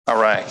All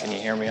right, can you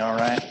hear me all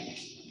right?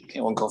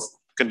 Okay, we'll go,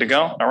 good to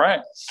go, all right.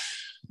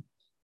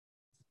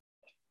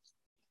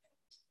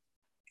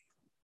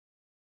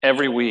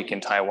 Every week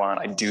in Taiwan,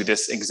 I do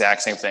this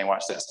exact same thing,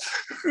 watch this.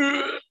 Okay,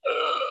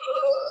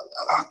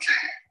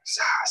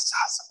 that's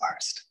the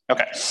worst.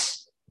 Okay.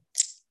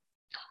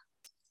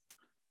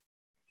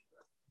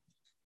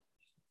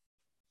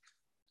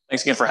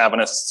 Thanks again for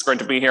having us, it's great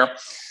to be here.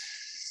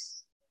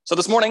 So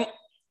this morning,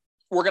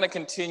 we're gonna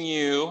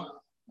continue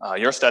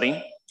your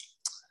study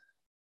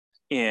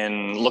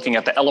in looking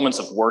at the elements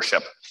of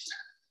worship.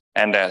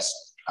 And as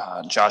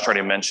Josh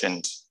already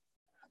mentioned,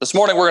 this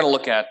morning we're going to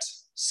look at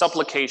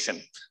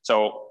supplication.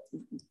 So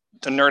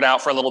to nerd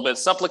out for a little bit,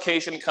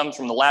 supplication comes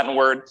from the Latin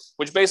word,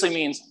 which basically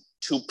means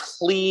to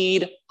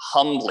plead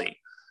humbly.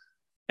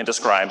 It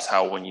describes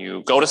how when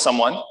you go to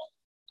someone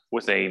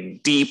with a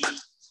deep,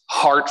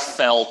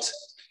 heartfelt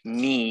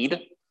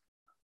need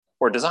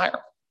or desire.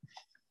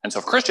 And so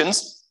for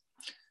Christians,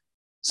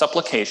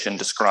 supplication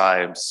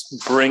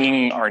describes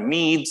bringing our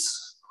needs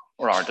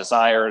or our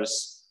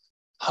desires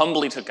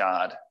humbly to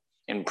God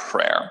in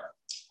prayer.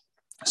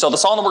 So the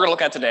psalm that we're going to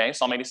look at today,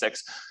 Psalm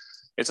 86,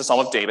 it's a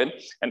psalm of David.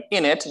 And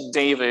in it,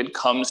 David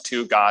comes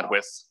to God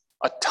with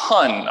a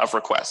ton of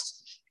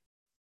requests.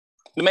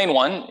 The main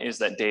one is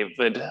that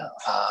David,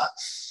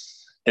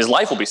 his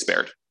life will be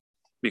spared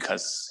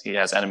because he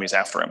has enemies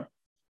after him.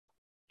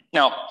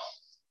 Now,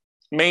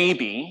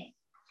 maybe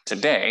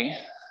today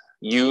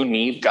you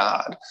need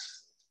God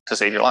to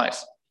save your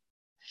life.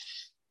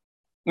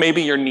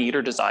 Maybe your need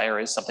or desire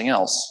is something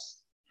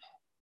else.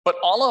 But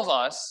all of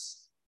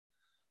us,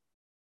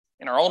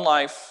 in our own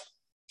life,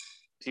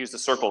 to use the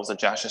circles that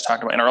Josh just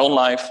talked about, in our own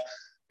life,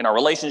 in our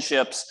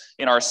relationships,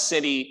 in our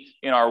city,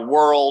 in our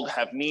world,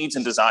 have needs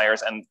and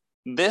desires. And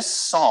this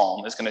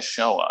psalm is going to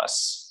show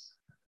us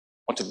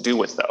what to do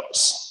with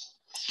those.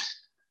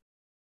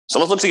 So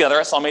let's look together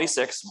at Psalm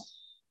 86.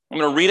 I'm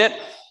going to read it,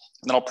 and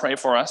then I'll pray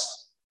for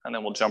us, and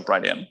then we'll jump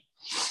right in.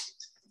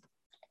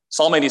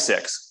 Psalm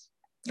 86.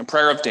 A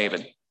prayer of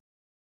David.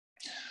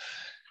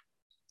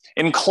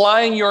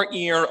 Incline your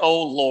ear,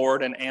 O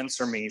Lord, and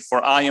answer me,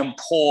 for I am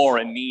poor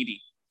and needy.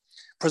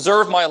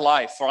 Preserve my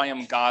life, for I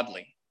am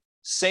godly.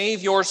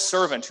 Save your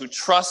servant who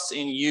trusts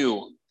in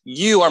you.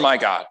 You are my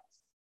God.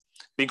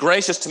 Be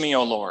gracious to me,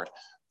 O Lord,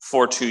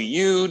 for to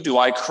you do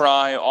I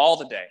cry all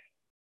the day.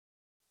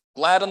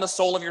 Gladden the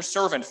soul of your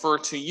servant, for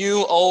to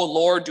you, O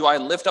Lord, do I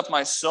lift up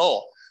my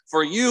soul.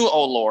 For you,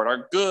 O Lord,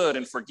 are good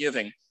and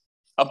forgiving,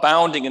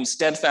 abounding in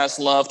steadfast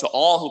love to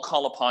all who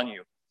call upon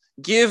you.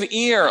 Give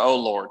ear, O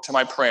Lord, to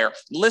my prayer.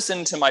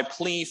 Listen to my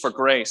plea for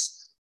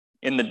grace.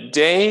 In the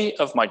day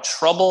of my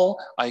trouble,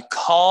 I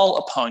call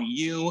upon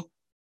you,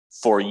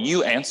 for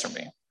you answer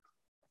me.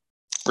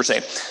 Verse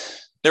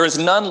 8, there is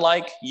none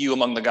like you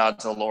among the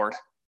gods, O Lord,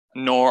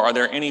 nor are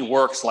there any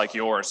works like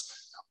yours.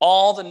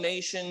 All the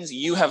nations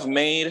you have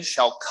made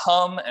shall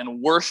come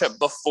and worship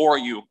before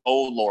you,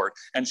 O Lord,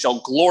 and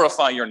shall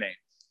glorify your name.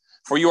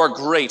 For you are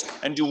great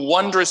and do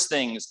wondrous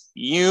things.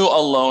 You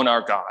alone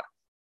are God.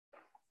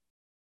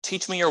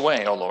 Teach me your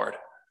way, O Lord,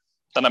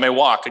 that I may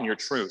walk in your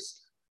truth.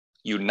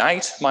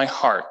 Unite my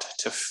heart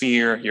to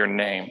fear your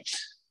name.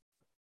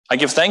 I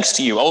give thanks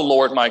to you, O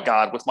Lord, my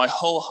God, with my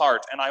whole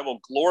heart, and I will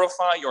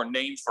glorify your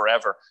name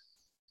forever.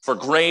 For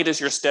great is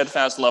your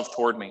steadfast love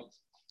toward me.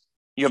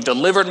 You have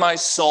delivered my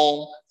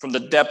soul from the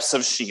depths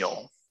of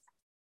Sheol.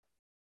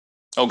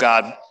 O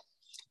God,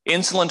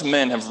 insolent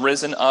men have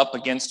risen up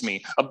against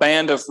me. A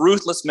band of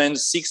ruthless men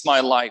seeks my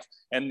life,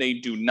 and they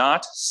do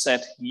not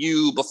set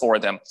you before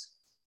them.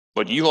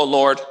 But you, O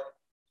Lord,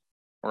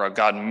 are a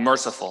God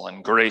merciful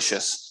and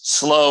gracious,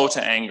 slow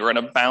to anger, and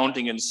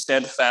abounding in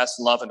steadfast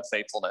love and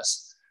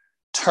faithfulness.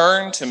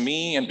 Turn to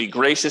me and be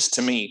gracious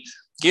to me.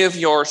 Give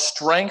your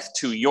strength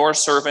to your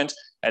servant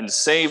and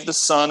save the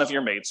son of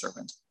your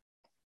maidservant.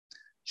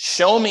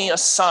 Show me a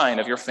sign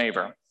of your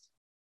favor,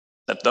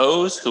 that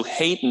those who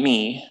hate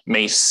me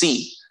may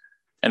see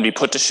and be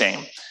put to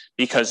shame,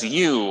 because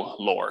you,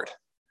 Lord,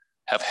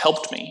 have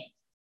helped me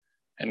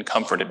and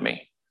comforted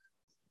me.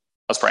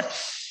 Let's pray.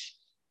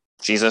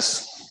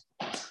 Jesus,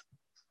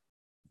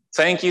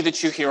 thank you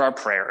that you hear our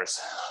prayers.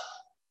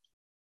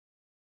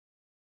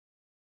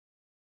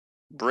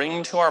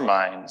 Bring to our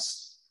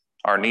minds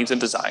our needs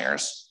and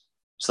desires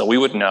so that we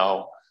would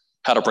know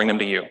how to bring them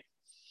to you.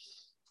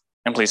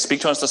 And please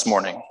speak to us this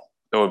morning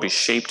that we'll be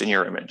shaped in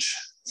your image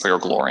for your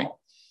glory.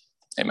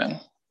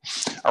 Amen.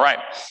 All right.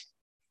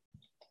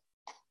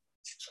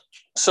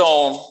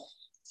 So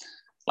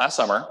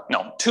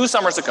 2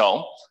 summers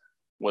ago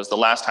was the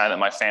last time that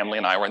my family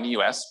and I were in the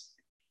US.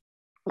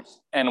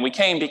 And we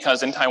came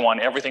because in Taiwan,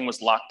 everything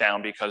was locked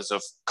down because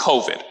of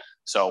COVID.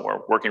 So we're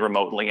working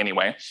remotely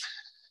anyway.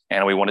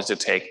 And we wanted to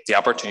take the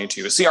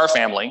opportunity to see our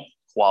family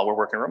while we're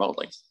working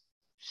remotely.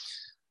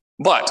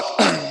 But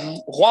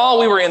while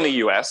we were in the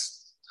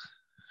US,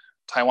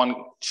 Taiwan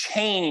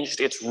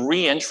changed its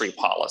re-entry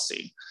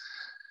policy.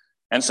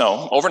 And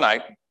so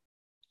overnight,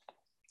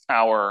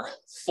 our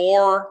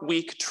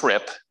 4-week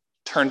trip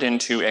turned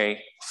into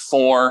a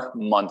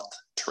 4-month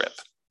trip.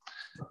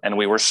 and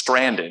we were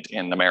stranded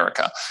in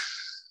America.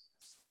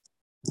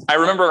 I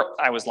remember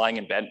I was lying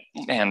in bed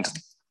and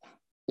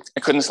I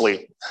couldn't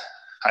sleep.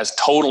 I was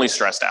totally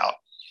stressed out.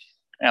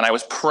 And I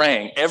was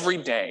praying every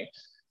day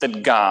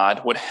that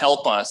God would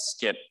help us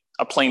get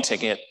a plane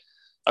ticket,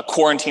 a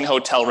quarantine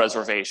hotel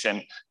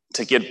reservation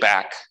to get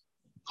back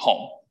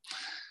home.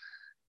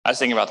 I was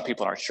thinking about the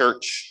people in our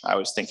church. I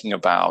was thinking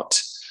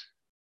about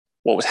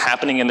what was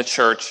happening in the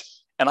church.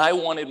 And I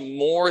wanted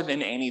more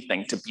than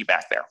anything to be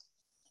back there.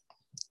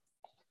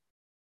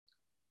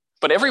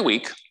 But every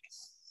week,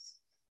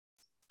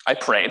 I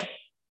prayed.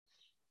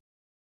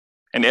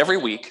 And every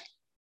week,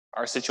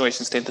 our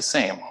situation stayed the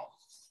same.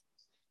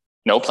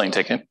 No plane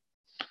ticket.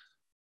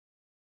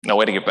 No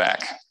way to get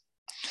back.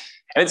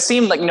 And it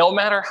seemed like no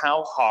matter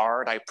how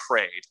hard I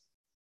prayed,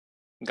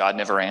 God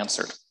never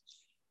answered.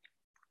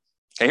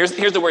 Okay,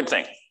 here's the weird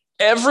thing.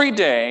 Every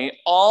day,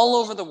 all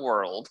over the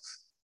world,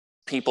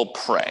 people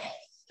pray.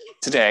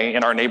 Today,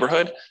 in our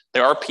neighborhood,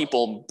 there are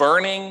people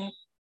burning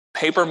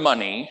paper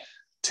money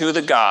to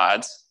the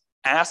gods,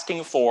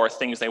 asking for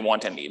things they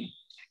want and need.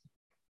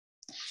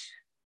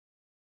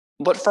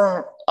 But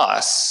for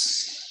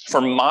us,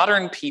 for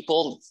modern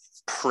people,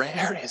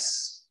 prayer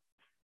is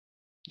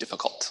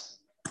difficult.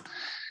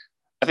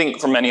 I think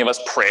for many of us,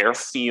 prayer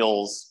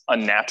feels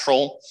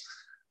unnatural.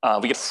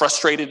 We get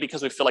frustrated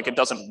because we feel like it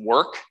doesn't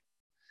work.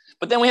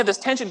 But then we have this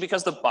tension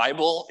because the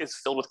Bible is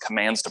filled with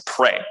commands to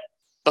pray.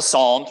 The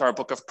Psalms are a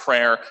book of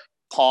prayer.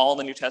 Paul in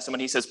the New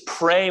Testament, he says,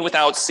 pray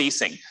without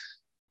ceasing.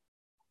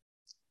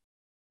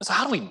 So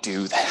how do we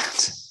do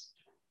that?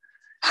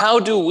 How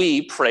do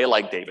we pray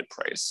like David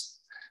prays?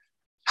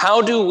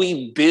 How do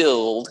we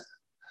build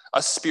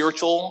a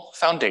spiritual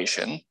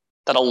foundation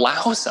that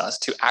allows us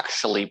to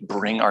actually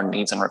bring our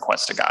needs and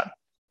requests to God?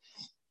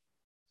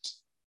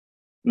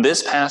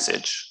 This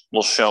passage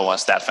will show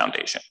us that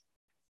foundation.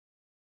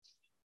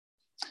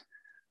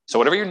 So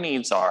whatever your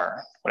needs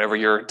are, whatever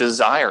your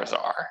desires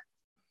are,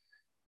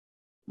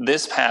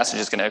 this passage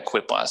is going to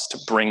equip us to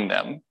bring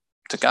them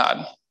to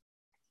God.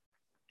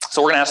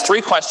 So we're going to ask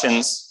 3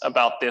 questions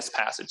about this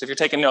passage. If you're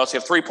taking notes, you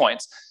have 3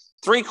 points.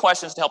 3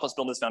 questions to help us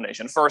build this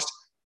foundation. First,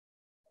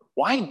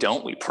 why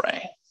don't we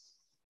pray?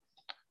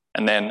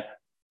 And then,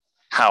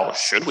 how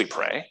should we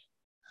pray?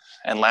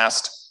 And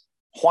last,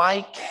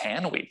 why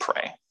can we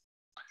pray?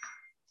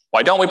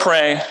 Why don't we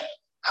pray?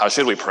 How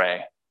should we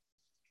pray?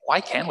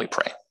 Why can we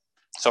pray?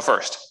 So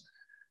first,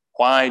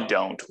 why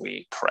don't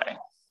we pray?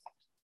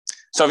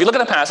 So if you look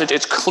at the passage,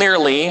 it's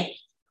clearly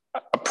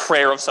a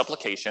prayer of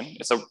supplication.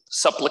 It's a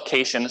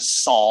supplication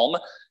psalm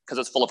because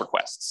it's full of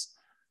requests.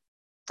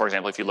 For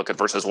example, if you look at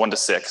verses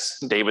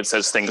 1-6, David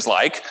says things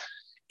like,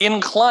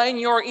 incline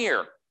your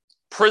ear,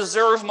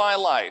 preserve my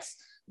life,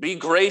 be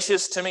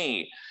gracious to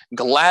me,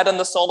 gladden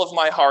the soul of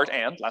my heart,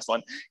 and, last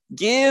one,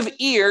 give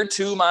ear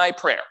to my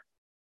prayer.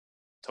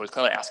 So he's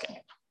clearly asking.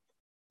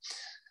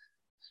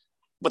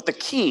 But the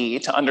key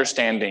to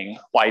understanding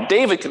why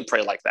David can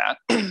pray like that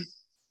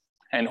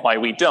and why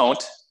we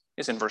don't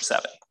is in verse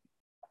 7.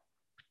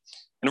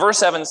 In verse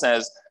 7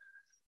 says,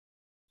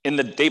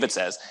 David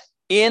says,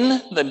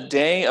 in the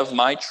day of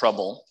my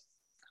trouble,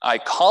 I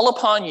call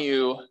upon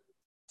you,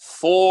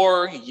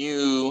 for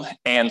you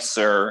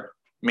answer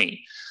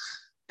me.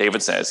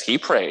 David says he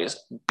prays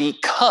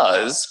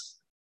because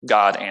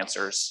God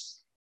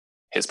answers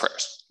his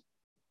prayers.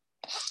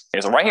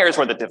 Okay, so right here is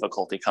where the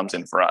difficulty comes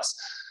in for us.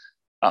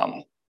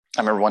 I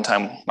remember one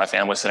time my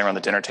family was sitting around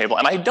the dinner table,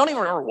 and I don't even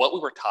remember what we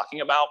were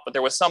talking about, but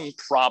there was some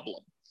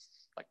problem,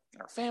 like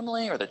in our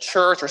family or the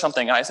church or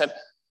something. And I said,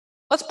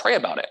 let's pray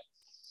about it.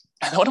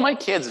 And one of my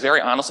kids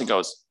very honestly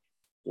goes,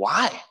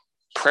 why?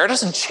 Prayer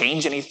doesn't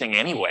change anything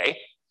anyway.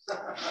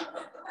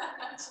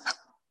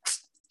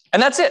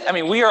 And that's it. I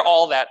mean, we are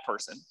all that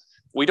person.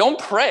 We don't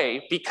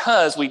pray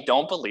because we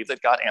don't believe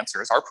that God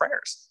answers our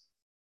prayers,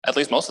 at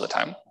least most of the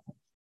time.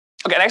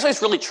 Okay, and actually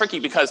it's really tricky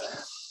because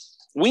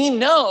we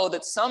know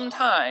that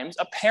sometimes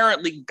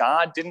apparently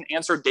God didn't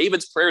answer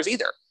David's prayers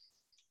either.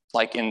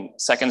 Like in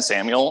 2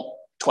 Samuel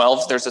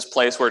 12, there's this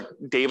place where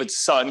David's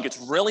son gets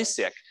really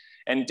sick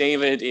and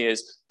David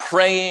is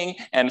praying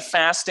and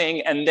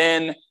fasting, and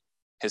then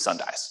his son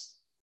dies.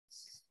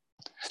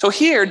 So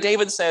here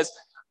David says,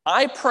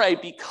 I pray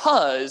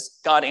because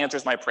God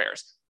answers my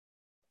prayers.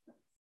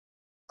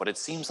 But it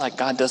seems like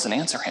God doesn't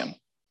answer him.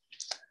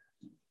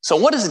 So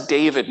what does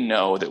David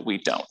know that we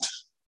don't?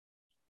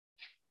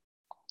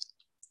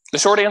 The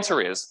short answer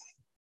is,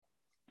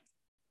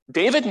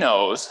 David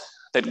knows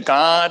that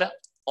God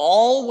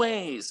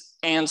always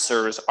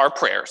answers our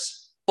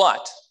prayers,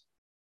 but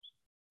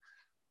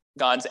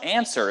God's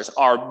answers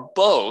are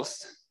both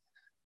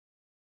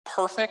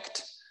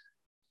perfect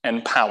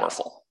and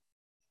powerful.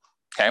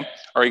 Okay?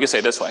 Or you could say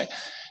it this way.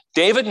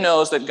 David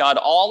knows that God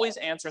always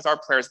answers our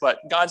prayers, but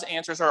God's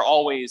answers are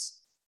always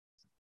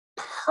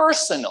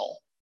personal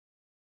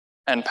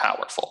and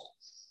powerful.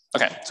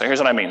 Okay, so here's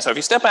what I mean. So if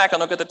you step back and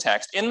look at the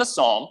text, in the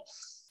Psalm,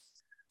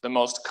 the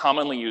most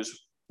commonly used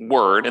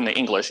word in the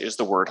English is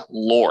the word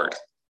Lord.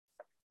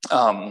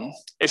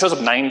 It shows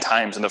up 9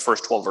 times in the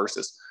first 12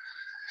 verses.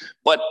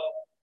 But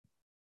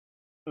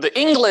The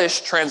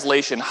English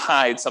translation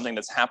hides something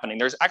that's happening.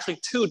 There's actually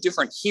two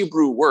different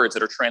Hebrew words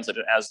that are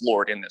translated as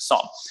Lord in this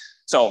psalm.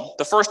 So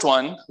the first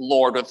one,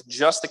 Lord with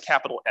just the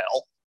capital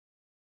L,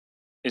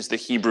 is the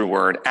Hebrew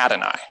word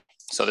Adonai.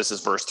 So this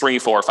is verse 3,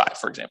 4, 5,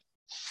 for example.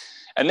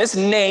 And this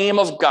name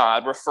of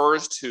God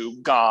refers to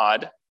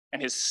God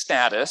and his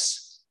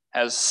status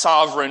as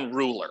sovereign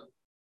ruler.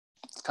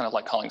 It's kind of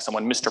like calling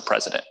someone Mr.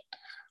 President,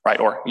 right?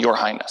 Or Your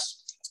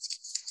Highness.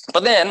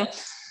 But then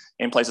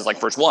in places like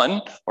verse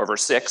 1 or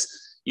verse 6,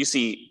 you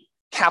see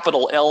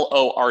capital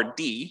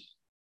L-O-R-D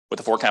with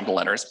the 4 capital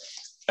letters.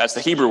 That's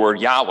the Hebrew word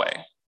Yahweh,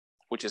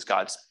 which is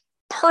God's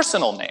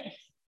personal name.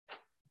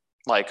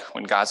 Like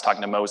when God's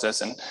talking to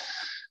Moses and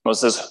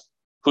Moses says,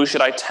 who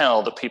should I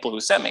tell the people who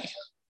sent me?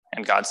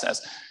 And God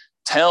says,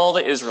 tell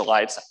the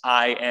Israelites,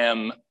 I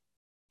am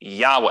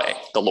Yahweh,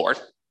 the Lord,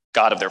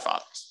 God of their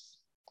fathers.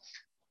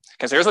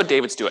 Okay, so here's what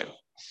David's doing.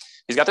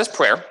 He's got this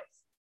prayer.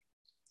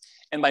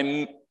 And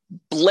by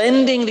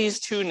blending these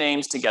two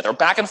names together,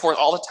 back and forth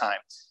all the time,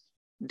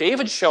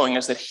 David's showing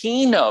us that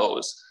he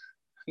knows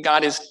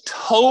God is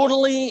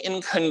totally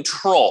in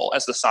control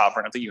as the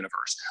sovereign of the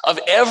universe, of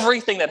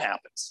everything that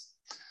happens.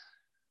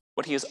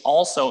 But he is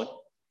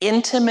also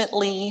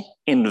intimately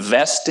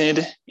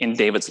invested in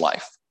David's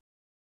life,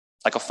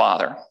 like a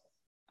father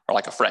or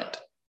like a friend.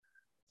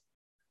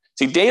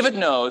 See, David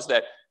knows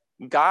that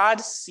God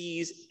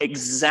sees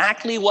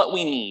exactly what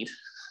we need,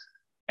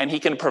 and he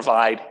can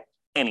provide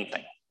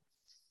anything.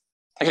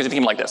 I can think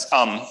of it like this.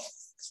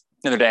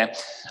 The other day,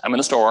 I'm in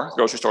the store,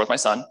 grocery store with my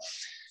son,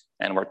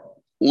 and we're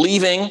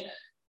leaving,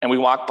 and we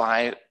walk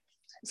by.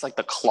 It's like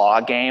the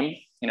claw game.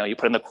 You know, you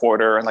put in the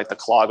quarter, and like the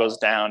claw goes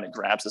down, it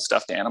grabs the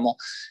stuffed animal.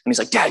 And he's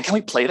like, Dad, can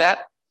we play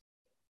that?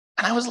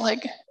 And I was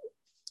like,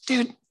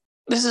 dude,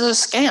 this is a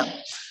scam.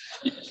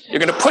 You're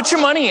going to put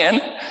your money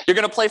in, you're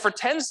going to play for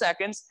 10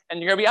 seconds, and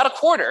you're going to be out a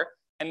quarter.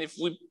 And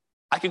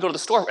I could go to the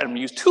store and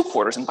use 2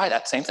 quarters and buy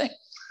that same thing.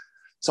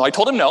 So I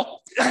told him no.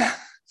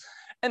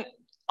 And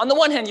on the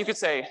one hand, you could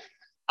say,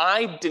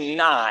 I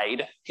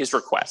denied his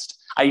request.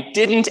 I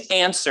didn't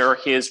answer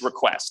his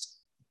request.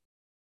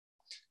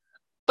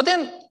 But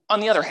then, on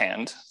the other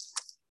hand,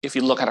 if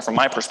you look at it from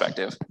my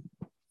perspective,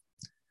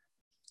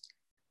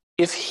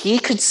 if he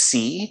could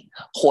see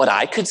what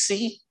I could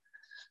see,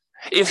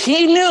 if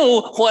he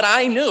knew what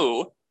I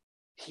knew,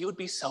 he would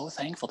be so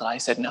thankful that I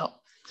said no.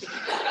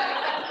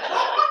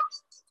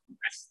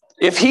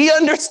 If he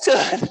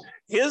understood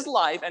his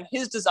life and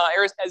his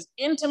desires as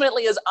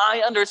intimately as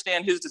I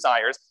understand his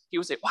desires, he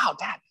would say, wow,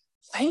 Dad,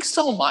 thanks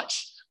so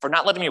much for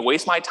not letting me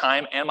waste my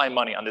time and my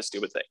money on this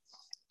stupid thing.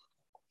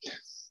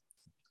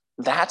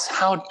 That's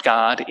how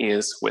God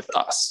is with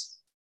us.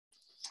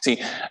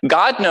 See,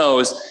 God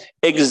knows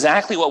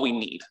exactly what we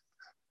need,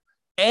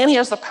 and he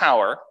has the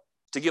power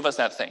to give us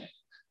that thing.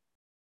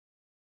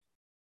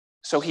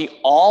 So he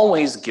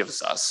always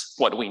gives us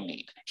what we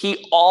need.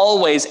 He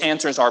always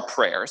answers our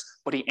prayers,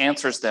 but he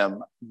answers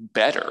them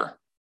better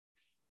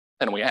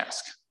than we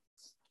ask.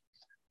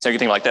 So you can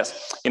think like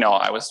this. You know,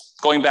 I was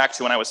going back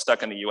to when I was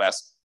stuck in the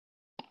US,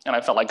 and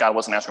I felt like God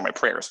wasn't answering my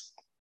prayers.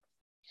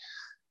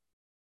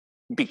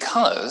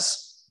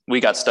 Because we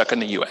got stuck in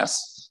the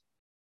US,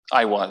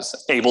 I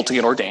was able to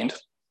get ordained.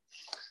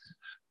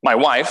 My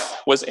wife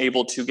was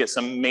able to get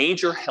some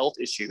major health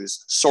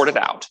issues sorted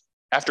out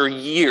after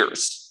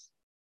years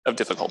of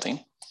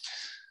difficulty.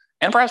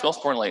 And perhaps most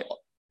importantly,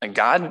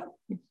 God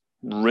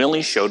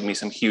really showed me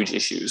some huge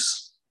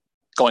issues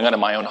going on in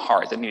my own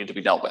heart that needed to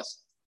be dealt with.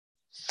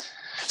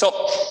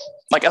 So,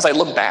 as I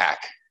look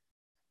back,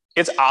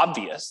 it's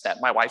obvious that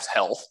my wife's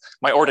health,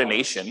 my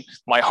ordination,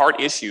 my heart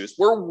issues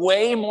were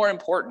way more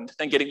important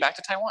than getting back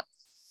to Taiwan.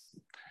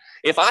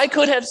 If I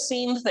could have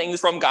seen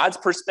things from God's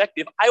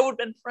perspective, I would have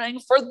been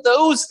praying for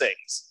those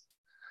things.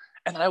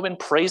 And I would have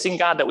been praising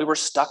God that we were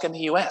stuck in the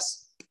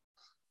US.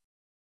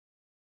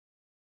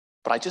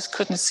 But I just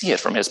couldn't see it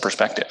from his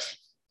perspective.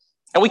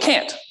 And we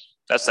can't.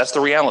 That's the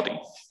reality.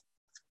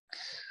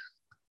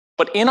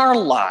 But in our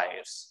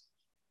lives,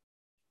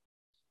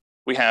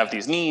 we have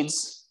these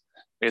needs,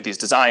 we have these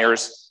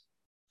desires,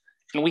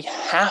 and we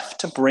have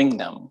to bring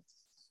them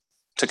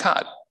to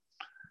God.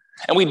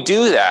 And we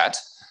do that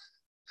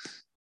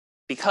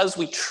because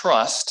we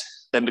trust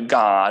that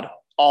God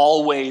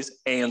always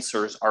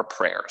answers our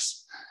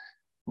prayers,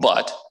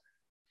 but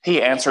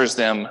he answers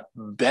them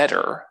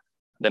better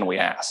than we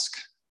ask.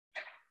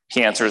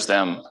 He answers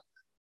them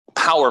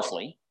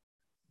powerfully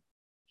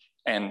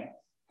and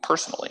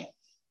personally.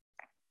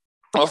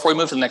 Well, before we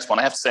move to the next one,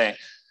 I have to say,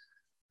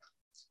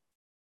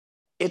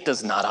 it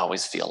does not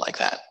always feel like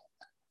that.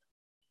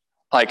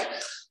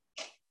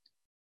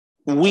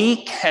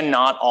 We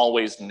cannot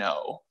always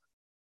know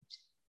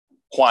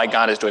why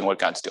God is doing what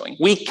God's doing.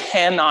 We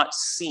cannot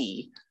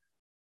see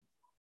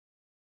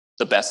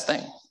the best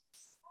thing.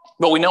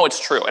 But we know it's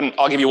true. And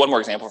I'll give you one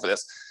more example for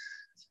this.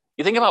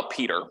 You think about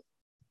Peter,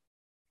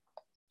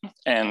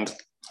 and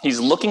he's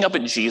looking up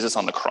at Jesus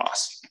on the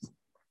cross.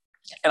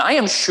 And I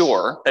am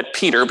sure that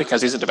Peter,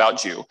 because he's a devout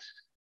Jew,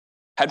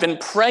 had been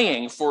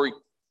praying for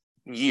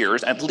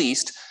years, at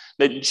least,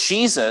 that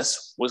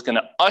Jesus was going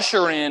to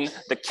usher in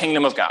the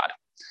kingdom of God.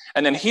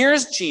 And then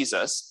here's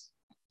Jesus,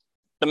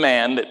 the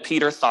man that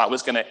Peter thought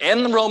was going to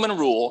end the Roman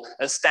rule,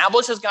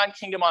 establish his God's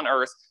kingdom on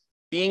earth,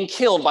 being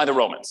killed by the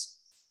Romans.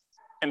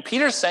 And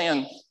Peter's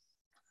saying,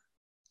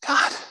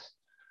 God,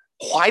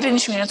 why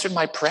didn't you answer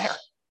my prayer?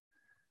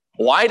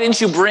 Why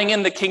didn't you bring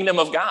in the kingdom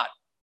of God?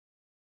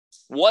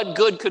 What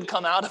good could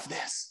come out of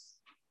this?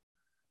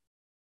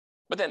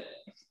 But then,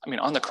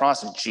 on the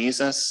cross,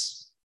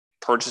 Jesus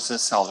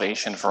purchases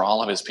salvation for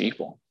all of his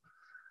people.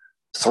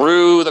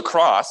 Through the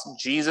cross,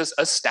 Jesus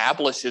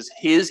establishes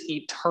his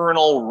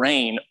eternal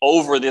reign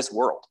over this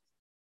world.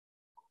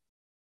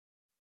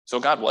 So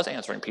God was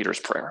answering Peter's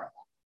prayer,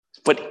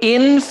 but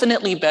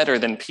infinitely better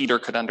than Peter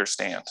could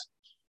understand.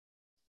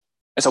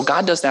 And so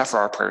God does that for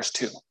our prayers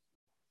too.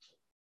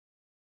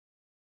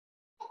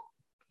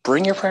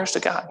 Bring your prayers to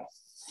God.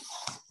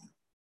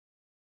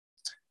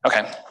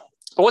 Okay,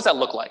 but what's that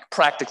look like,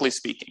 practically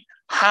speaking?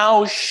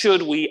 How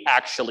should we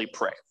actually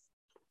pray?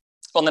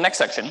 Well, in the next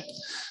section,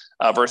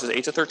 verses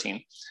 8 to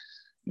 13,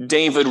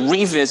 David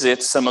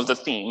revisits some of the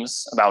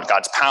themes about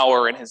God's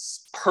power and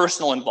his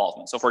personal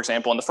involvement. So, for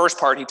example, in the first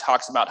part, he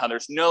talks about how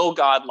there's no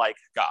God like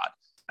God,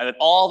 and that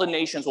all the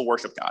nations will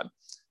worship God.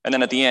 And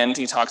then at the end,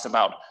 he talks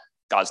about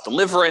God's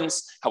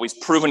deliverance, how he's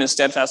proven his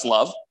steadfast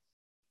love.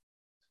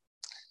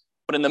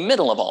 But in the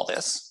middle of all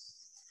this,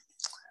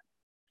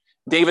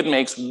 David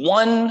makes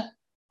one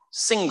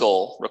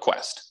single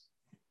request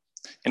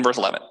in verse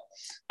 11.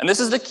 And this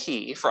is the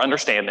key for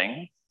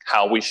understanding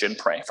how we should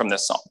pray from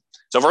this psalm.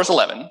 So verse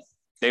 11,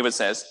 David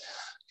says,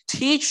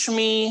 teach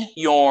me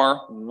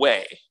your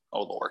way,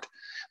 O Lord,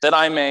 that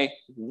I may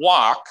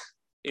walk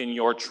in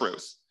your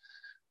truth.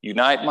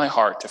 Unite my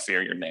heart to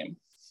fear your name.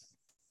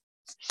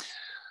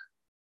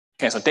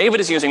 Okay, so David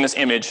is using this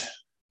image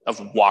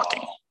of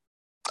walking,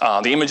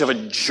 the image of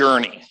a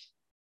journey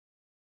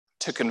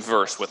to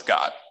converse with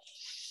God.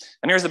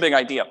 And here's the big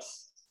idea.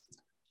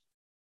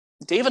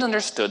 David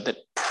understood that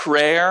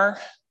prayer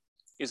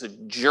is a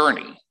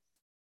journey,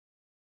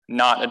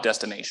 not a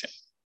destination.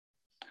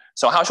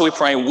 So how should we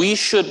pray? We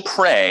should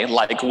pray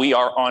like we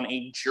are on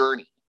a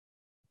journey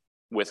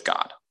with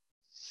God.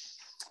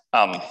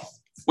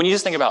 When you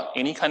just think about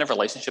any kind of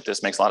relationship,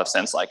 this makes a lot of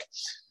sense. Like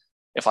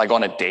if I go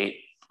on a date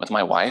with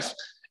my wife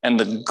and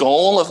the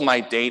goal of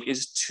my date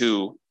is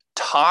to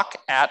talk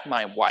at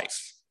my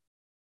wife,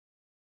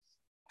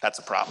 that's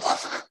a problem,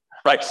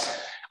 right?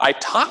 I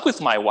talk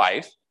with my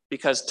wife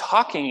because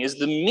talking is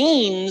the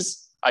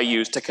means I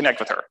use to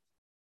connect with her.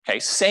 Okay,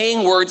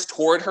 saying words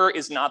toward her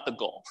is not the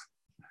goal.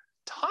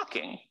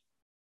 Talking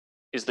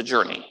is the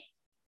journey,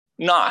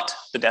 not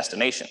the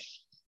destination.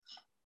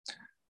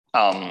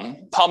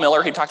 Paul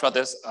Miller, he talked about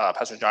this.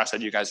 Pastor Josh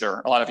said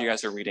a lot of you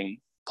guys are reading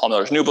Paul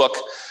Miller's new book.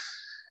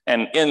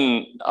 And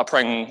in A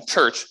Praying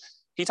Church,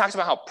 he talks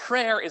about how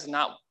prayer is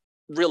not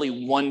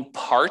really one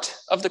part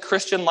of the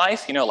Christian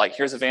life. Like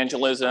here's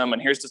evangelism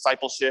and here's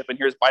discipleship and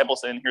here's Bible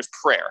study and here's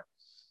prayer.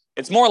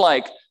 It's more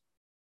like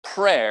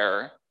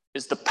prayer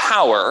is the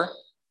power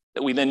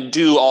that we then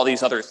do all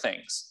these other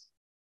things.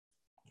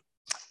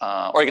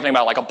 Or you can think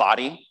about like a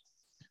body.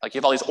 Like you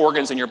have all these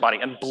organs in your body,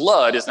 and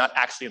blood is not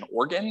actually an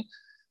organ.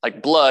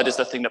 Like blood is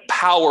the thing that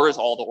powers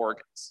all the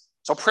organs.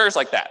 So prayer is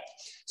like that.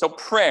 So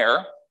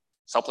prayer,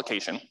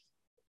 supplication,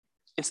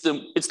 it's the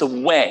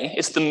way,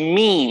 it's the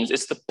means,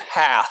 it's the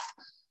path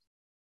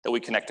that we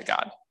connect to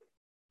God.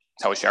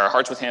 It's how we share our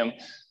hearts with him.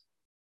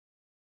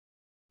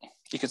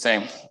 You could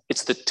say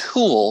it's the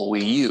tool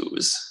we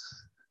use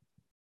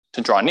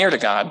to draw near to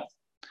God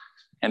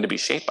and to be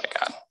shaped by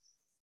God.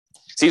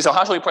 See, so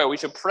how should we pray? We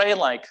should pray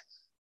like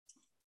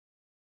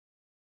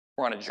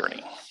we're on a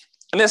journey.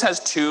 And this has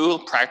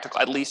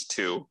at least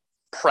two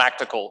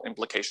practical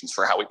implications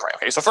for how we pray.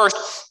 Okay, so first,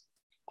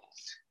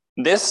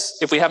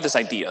 if we have this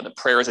idea that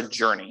prayer is a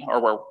journey, or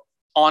we're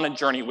on a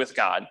journey with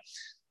God,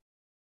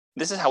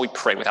 this is how we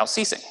pray without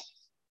ceasing,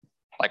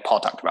 like Paul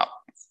talked about.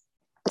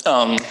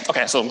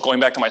 Okay, so going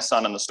back to my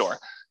son in the store.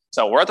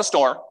 So we're at the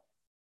store.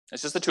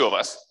 It's just the two of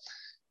us.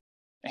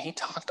 And he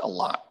talked a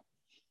lot.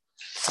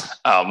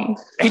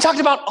 He talked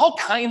about all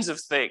kinds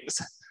of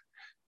things.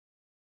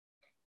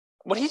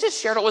 But he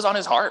just shared what was on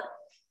his heart.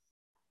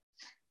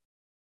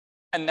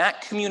 And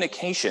that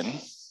communication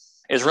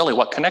is really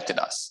what connected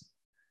us.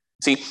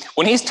 See,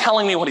 when he's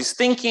telling me what he's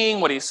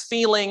thinking, what he's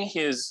feeling,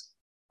 his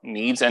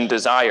needs and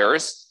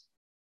desires,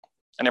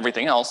 and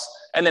everything else,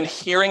 and then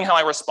hearing how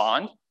I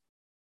respond,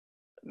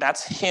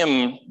 that's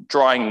him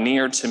drawing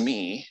near to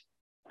me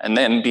and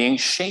then being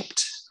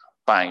shaped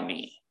by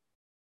me.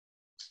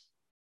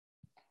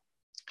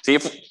 See,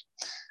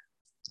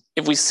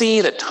 if we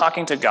see that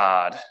talking to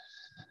God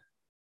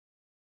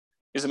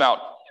is about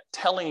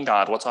telling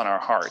God what's on our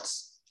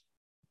hearts,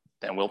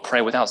 then we'll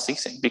pray without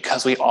ceasing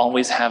because we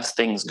always have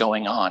things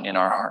going on in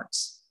our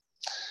hearts.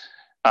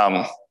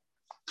 I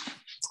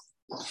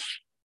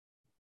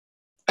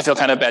feel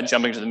kind of bad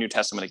jumping to the New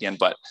Testament again,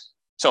 but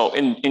so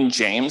in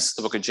James,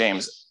 the book of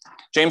James,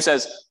 James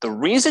says, the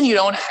reason you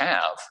don't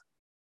have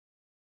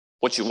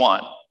what you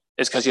want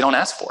is because you don't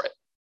ask for it.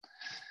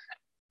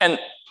 And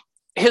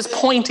His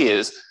point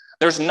is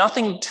there's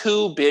nothing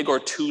too big or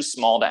too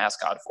small to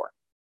ask God for.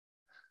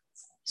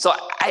 So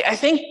I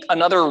think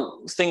another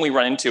thing we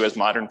run into as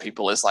modern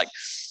people is like,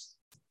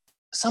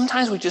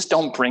 sometimes we just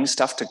don't bring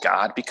stuff to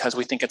God because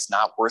we think it's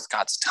not worth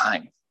God's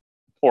time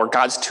or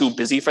God's too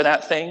busy for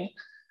that thing.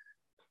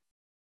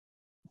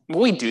 When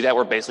we do that,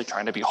 we're basically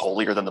trying to be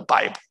holier than the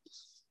Bible.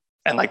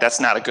 And like,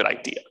 that's not a good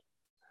idea.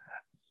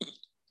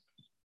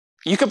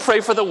 You could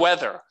pray for the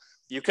weather.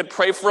 You could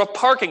pray for a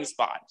parking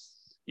spot.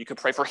 You could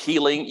pray for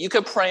healing. You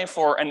could pray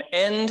for an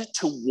end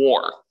to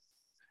war.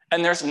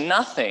 And there's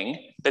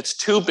nothing that's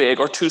too big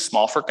or too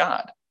small for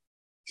God.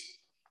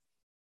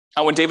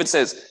 And when David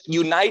says,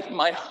 unite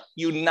my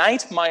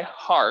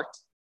heart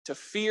to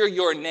fear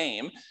your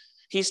name,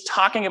 he's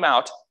talking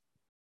about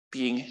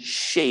being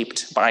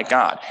shaped by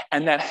God.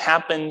 And that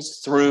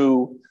happens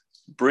through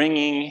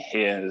bringing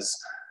his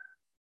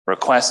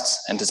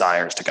requests and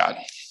desires to God.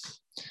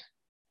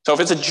 So if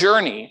it's a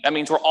journey, that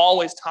means we're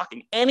always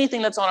talking.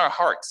 Anything that's on our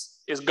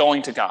hearts is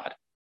going to God.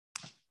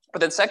 But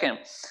then second,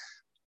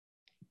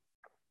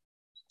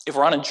 if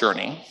we're on a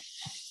journey,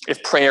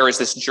 if prayer is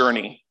this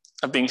journey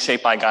of being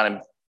shaped by God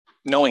and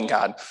knowing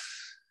God,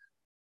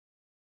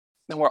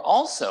 then we're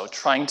also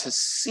trying to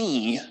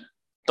see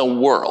the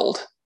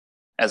world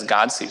as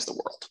God sees the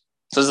world.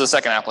 So this is the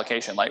second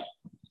application. Like,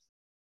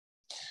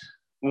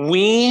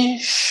 we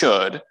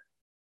should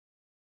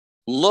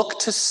look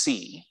to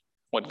see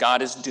what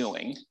God is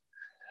doing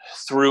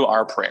through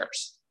our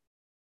prayers.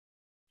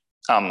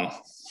 For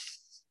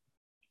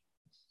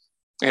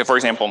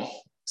example,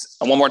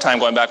 one more time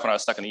going back when I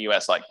was stuck in the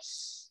US, like,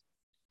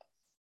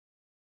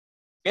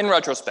 in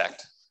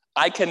retrospect,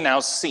 I can now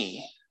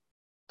see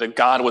that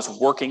God was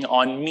working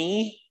on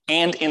me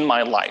and in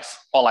my life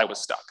while I was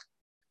stuck.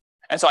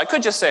 And so I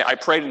could just say I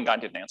prayed and God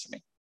didn't answer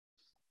me.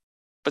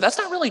 But that's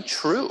not really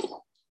true.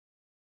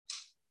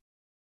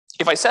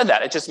 If I said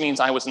that, it just means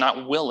I was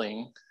not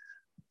willing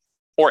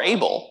or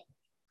able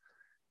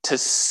to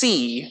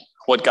see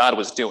what God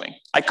was doing.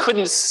 I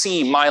couldn't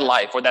see my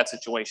life or that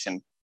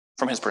situation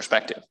from his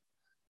perspective.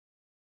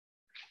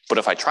 But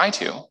if I try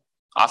to,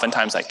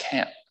 oftentimes I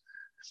can.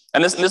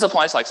 And this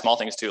applies to like small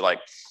things too. Like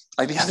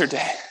the other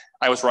day,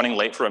 I was running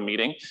late for a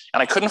meeting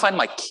and I couldn't find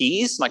my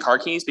keys, my car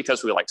keys,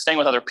 because we were like staying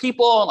with other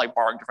people and like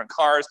borrowing different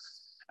cars.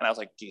 And I was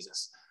like,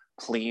 Jesus,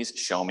 please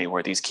show me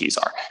where these keys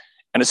are.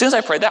 And as soon as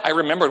I prayed that, I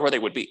remembered where they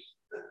would be.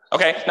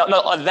 Okay,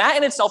 now that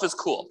in itself is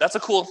cool. That's a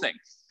cool thing.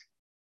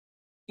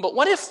 But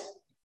what if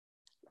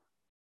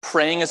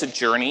praying is a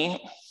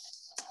journey,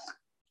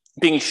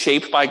 being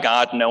shaped by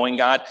God, knowing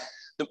God?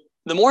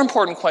 The more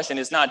important question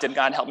is not, did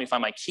God help me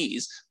find my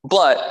keys?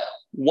 But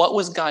what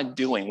was God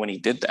doing when he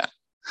did that?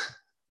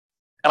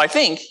 And I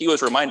think he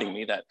was reminding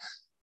me that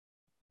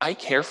I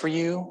care for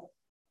you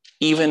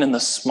even in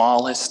the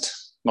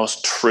smallest,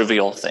 most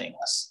trivial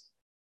things.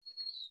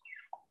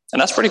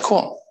 And that's pretty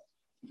cool.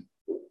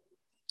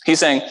 He's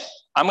saying,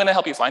 I'm going to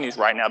help you find these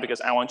right now because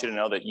I want you to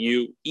know that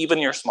even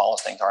your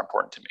smallest things are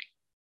important to me.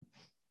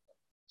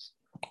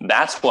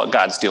 That's what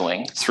God's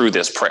doing through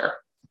this prayer.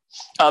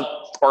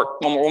 Or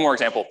one more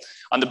example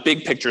on the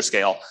big picture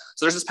scale.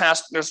 So there's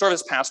sort of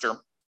this pastor.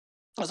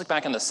 It was like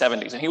back in the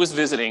 70s, and he was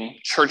visiting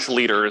church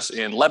leaders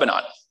in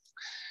Lebanon.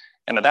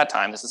 And at that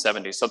time, this is the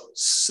 70s. So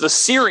the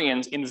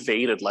Syrians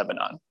invaded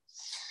Lebanon.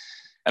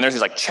 And there's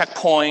these like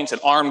checkpoints and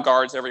armed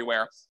guards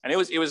everywhere. And it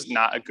was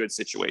not a good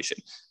situation.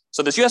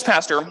 So this US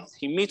pastor,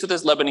 he meets with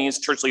this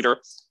Lebanese church leader.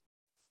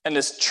 And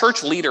this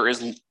church leader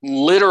is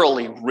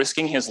literally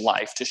risking his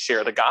life to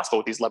share the gospel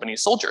with these Lebanese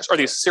soldiers, or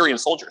these Syrian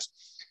soldiers.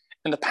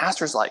 And the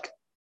pastor's like,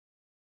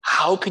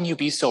 how can you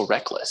be so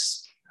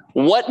reckless?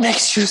 What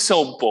makes you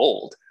so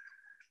bold?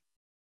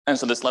 And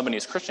so this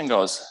Lebanese Christian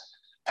goes,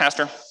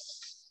 Pastor,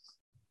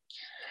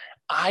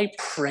 I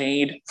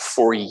prayed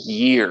for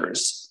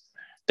years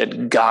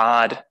that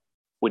God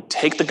would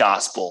take the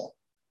gospel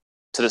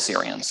to the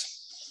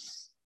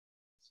Syrians.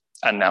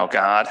 And now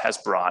God has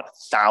brought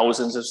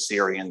thousands of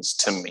Syrians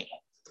to me.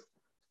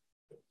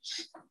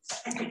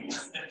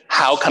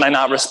 How can I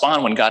not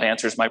respond when God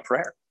answers my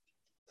prayer?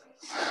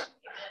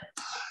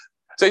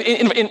 So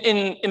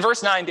in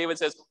verse 9, David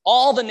says,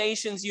 all the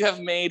nations you have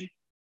made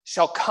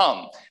shall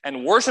come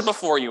and worship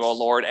before you, O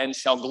Lord, and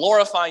shall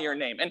glorify your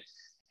name.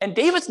 And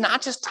David's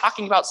not just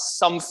talking about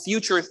some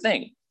future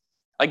thing.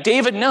 Like,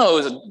 David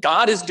knows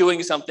God is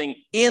doing something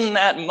in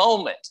that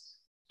moment,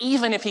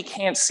 even if he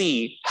can't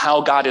see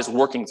how God is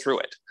working through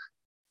it.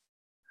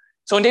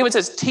 So when David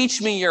says,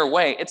 teach me your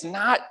way, it's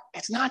not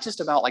just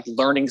about like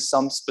learning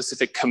some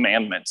specific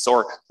commandments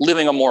or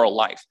living a moral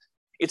life.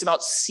 It's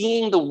about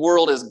seeing the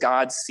world as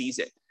God sees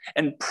it.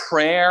 And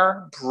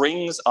prayer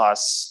brings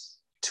us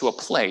to a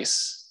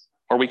place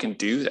where we can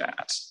do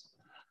that.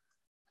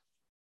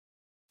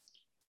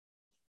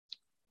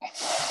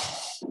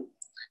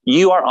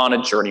 You are on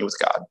a journey with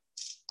God,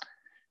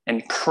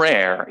 and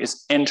prayer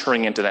is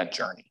entering into that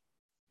journey.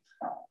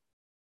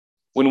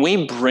 When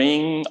we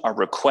bring our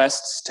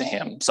requests to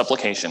him,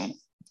 supplication,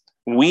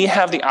 we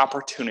have the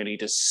opportunity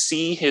to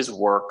see his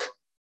work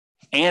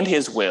and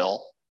his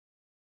will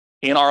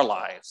in our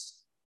lives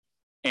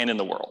and in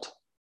the world.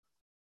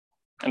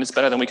 And it's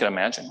better than we could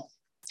imagine.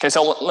 Okay,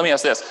 so let me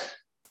ask this.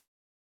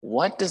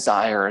 What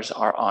desires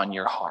are on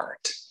your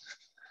heart?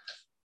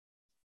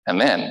 And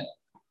then,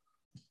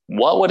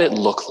 what would it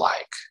look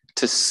like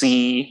to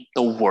see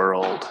the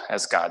world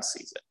as God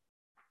sees it?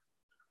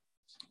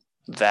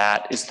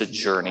 That is the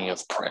journey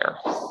of prayer.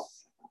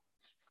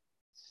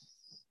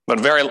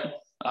 But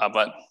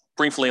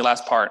briefly,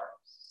 last part.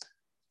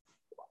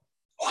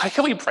 Why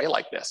can we pray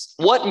like this?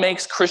 What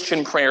makes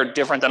Christian prayer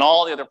different than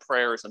all the other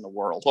prayers in the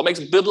world? What makes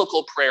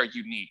biblical prayer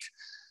unique?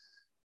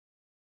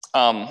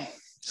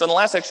 So in the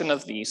last section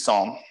of the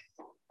psalm,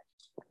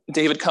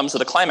 David comes to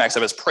the climax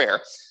of his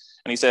prayer,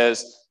 and he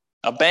says,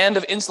 a band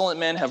of insolent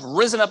men have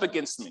risen up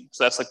against me.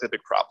 So that's like the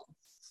big problem.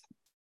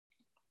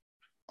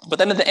 But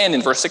then at the end,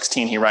 in verse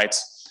 16, he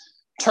writes,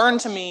 turn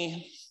to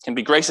me and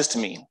be gracious to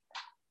me.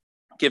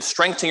 Give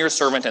strength to your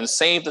servant and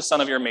save the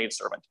son of your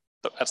maidservant.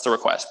 That's the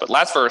request. But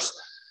last verse,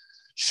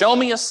 show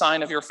me a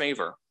sign of your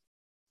favor,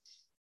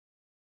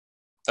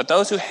 that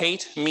those who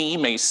hate me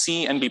may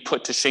see and be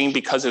put to shame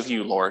because of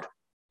you, Lord.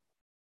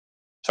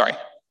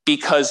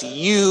 Because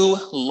you,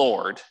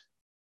 Lord,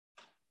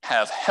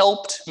 have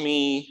helped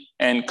me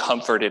and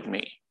comforted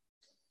me.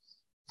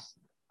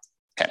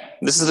 Okay,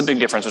 this is a big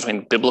difference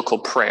between biblical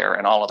prayer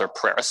and all other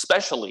prayer,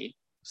 especially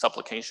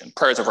supplication,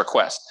 prayers of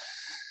request.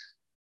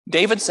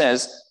 David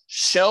says,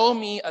 show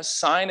me a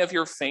sign of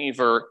your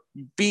favor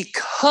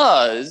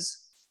because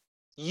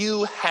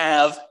you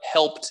have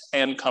helped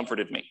and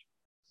comforted me.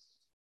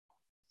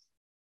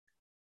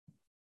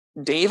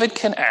 David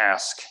can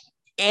ask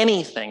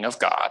anything of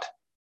God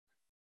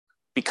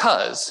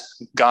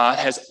because God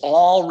has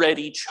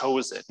already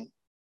chosen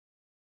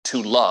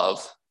to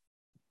love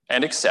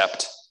and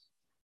accept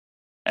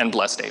and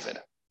bless David.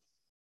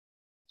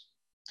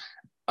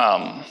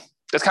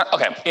 That's kind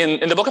of, okay.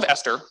 In the book of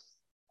Esther,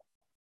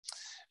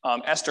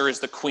 Esther is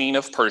the queen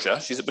of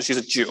Persia. She's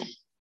a Jew.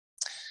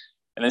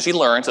 And then she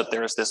learns that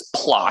there's this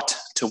plot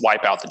to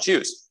wipe out the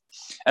Jews.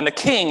 And the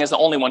king is the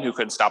only one who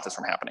could stop this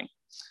from happening.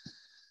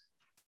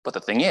 But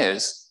the thing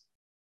is,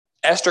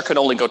 Esther could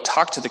only go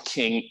talk to the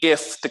king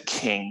if the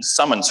king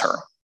summons her.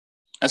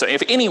 And so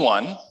if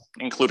anyone,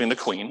 including the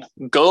queen,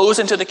 goes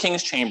into the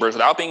king's chambers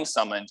without being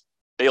summoned,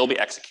 they will be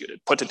executed,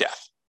 put to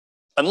death.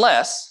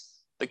 Unless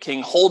the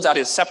king holds out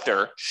his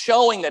scepter,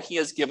 showing that he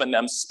has given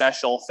them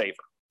special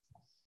favor.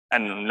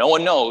 And no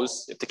one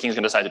knows if the king's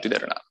going to decide to do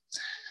that or not.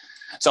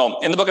 So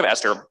in the book of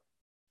Esther,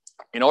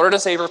 in order to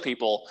save her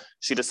people,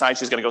 she decides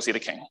she's going to go see the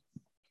king.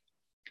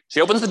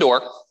 She opens the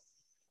door,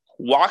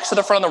 walks to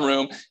the front of the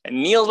room, and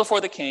kneels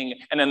before the king.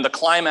 And then the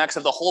climax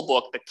of the whole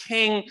book, the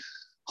king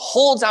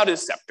holds out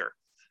his scepter,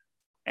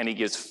 and he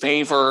gives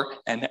favor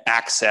and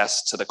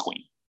access to the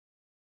queen.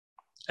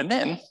 And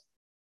then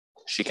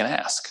she can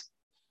ask.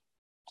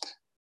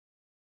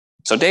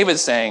 So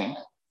David's saying,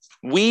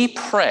 we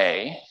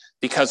pray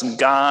because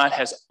God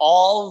has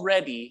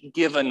already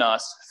given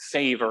us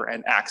favor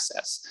and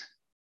access.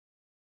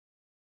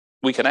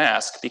 We can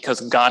ask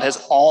because God has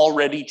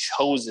already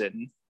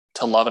chosen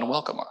to love and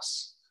welcome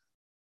us.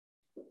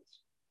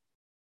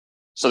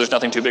 So there's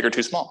nothing too big or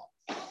too small.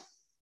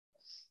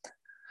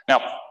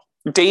 Now,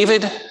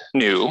 David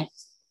knew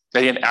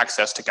that he had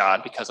access to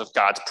God because of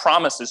God's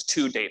promises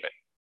to David.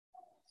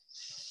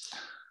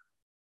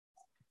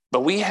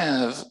 But we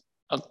have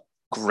a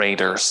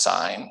greater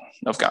sign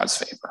of God's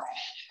favor.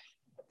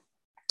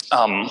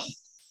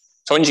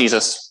 So when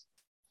Jesus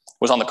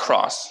was on the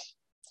cross,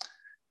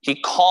 he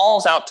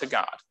calls out to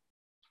God.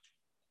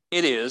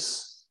 It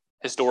is,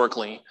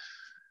 historically,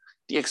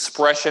 the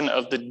expression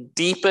of the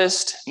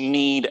deepest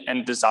need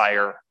and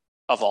desire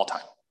of all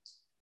time.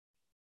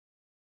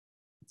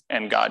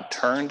 And God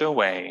turned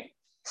away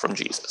from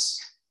Jesus.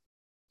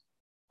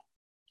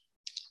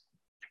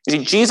 You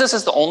see, Jesus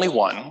is the only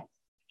one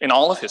in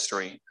all of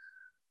history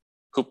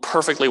who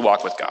perfectly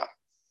walked with God.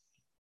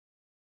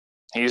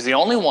 He's the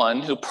only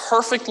one who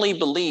perfectly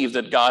believed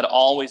that God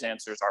always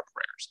answers our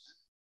prayers.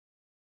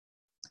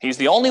 He's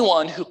the only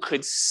one who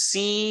could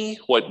see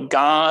what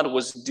God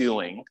was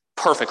doing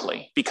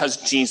perfectly because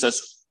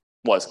Jesus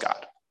was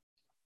God.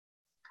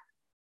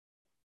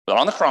 But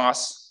on the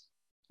cross,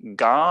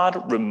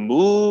 God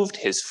removed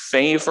his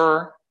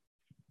favor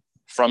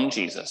from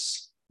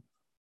Jesus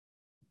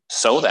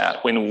so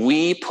that when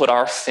we put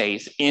our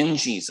faith in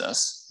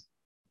Jesus,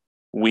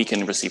 we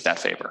can receive that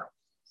favor.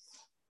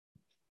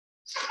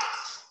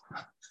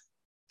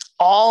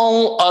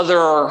 All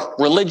other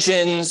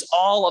religions,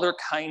 all other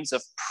kinds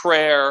of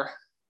prayer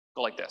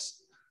go like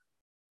this.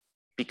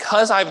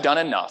 Because I've done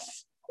enough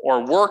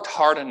or worked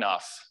hard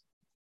enough,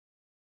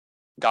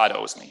 God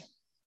owes me.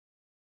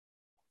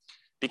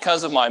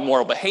 Because of my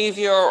moral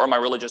behavior or my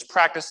religious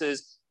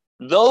practices,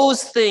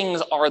 those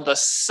things are the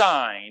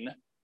sign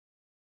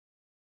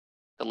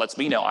that lets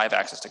me know I have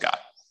access to God.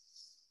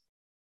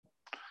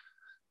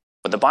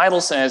 But the Bible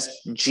says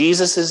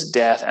Jesus'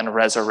 death and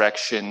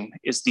resurrection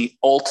is the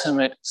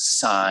ultimate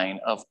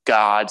sign of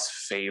God's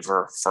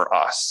favor for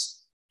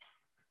us.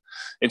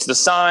 It's the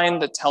sign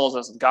that tells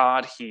us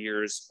God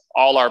hears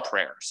all our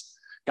prayers.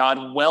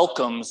 God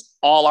welcomes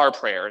all our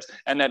prayers,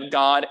 and that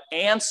God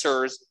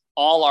answers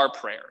all our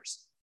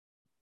prayers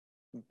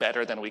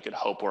better than we could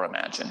hope or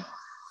imagine.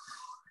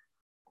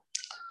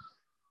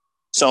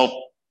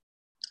 So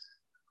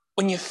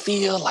when you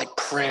feel like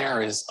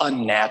prayer is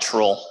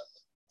unnatural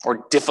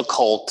or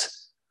difficult,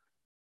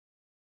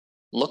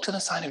 look to the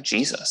sign of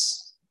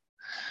Jesus.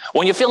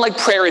 When you feel like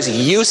prayer is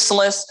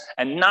useless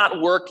and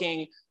not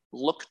working,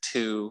 look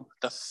to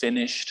the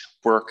finished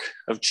work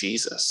of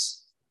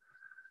Jesus.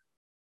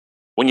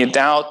 When you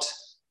doubt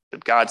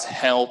that God's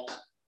help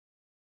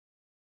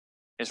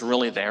is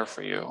really there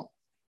for you,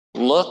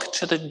 look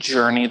to the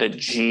journey that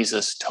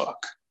Jesus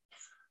took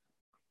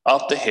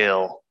up the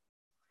hill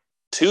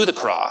to the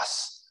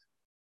cross,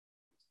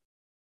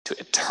 to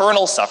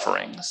eternal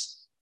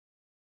sufferings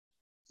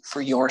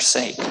for your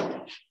sake.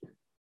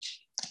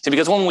 See,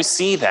 because when we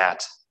see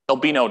that, there'll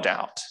be no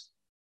doubt.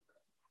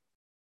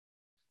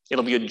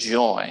 It'll be a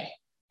joy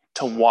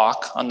to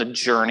walk on the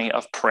journey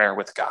of prayer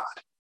with God.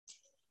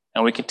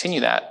 And we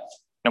continue that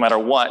no matter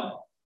what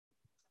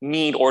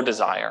need or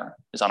desire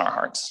is on our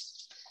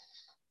hearts.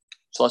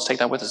 So let's take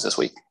that with us this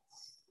week.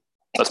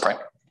 Let's pray.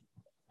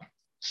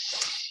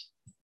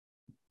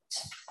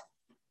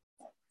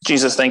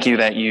 Jesus, thank you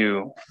that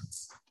you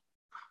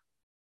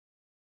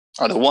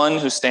are the one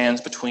who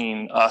stands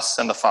between us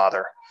and the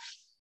Father,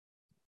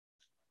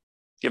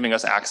 giving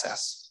us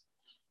access.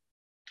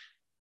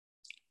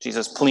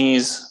 Jesus,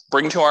 please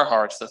bring to our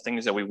hearts the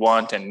things that we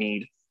want and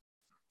need,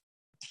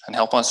 and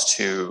help us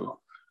to,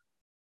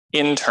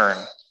 in turn,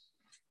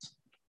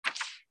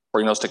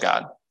 bring those to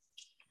God,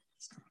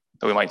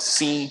 that we might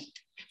see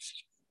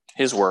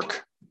his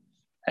work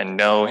and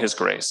know his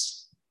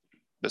grace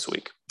this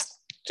week. In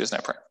Jesus'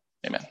 name I pray.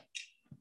 Amen.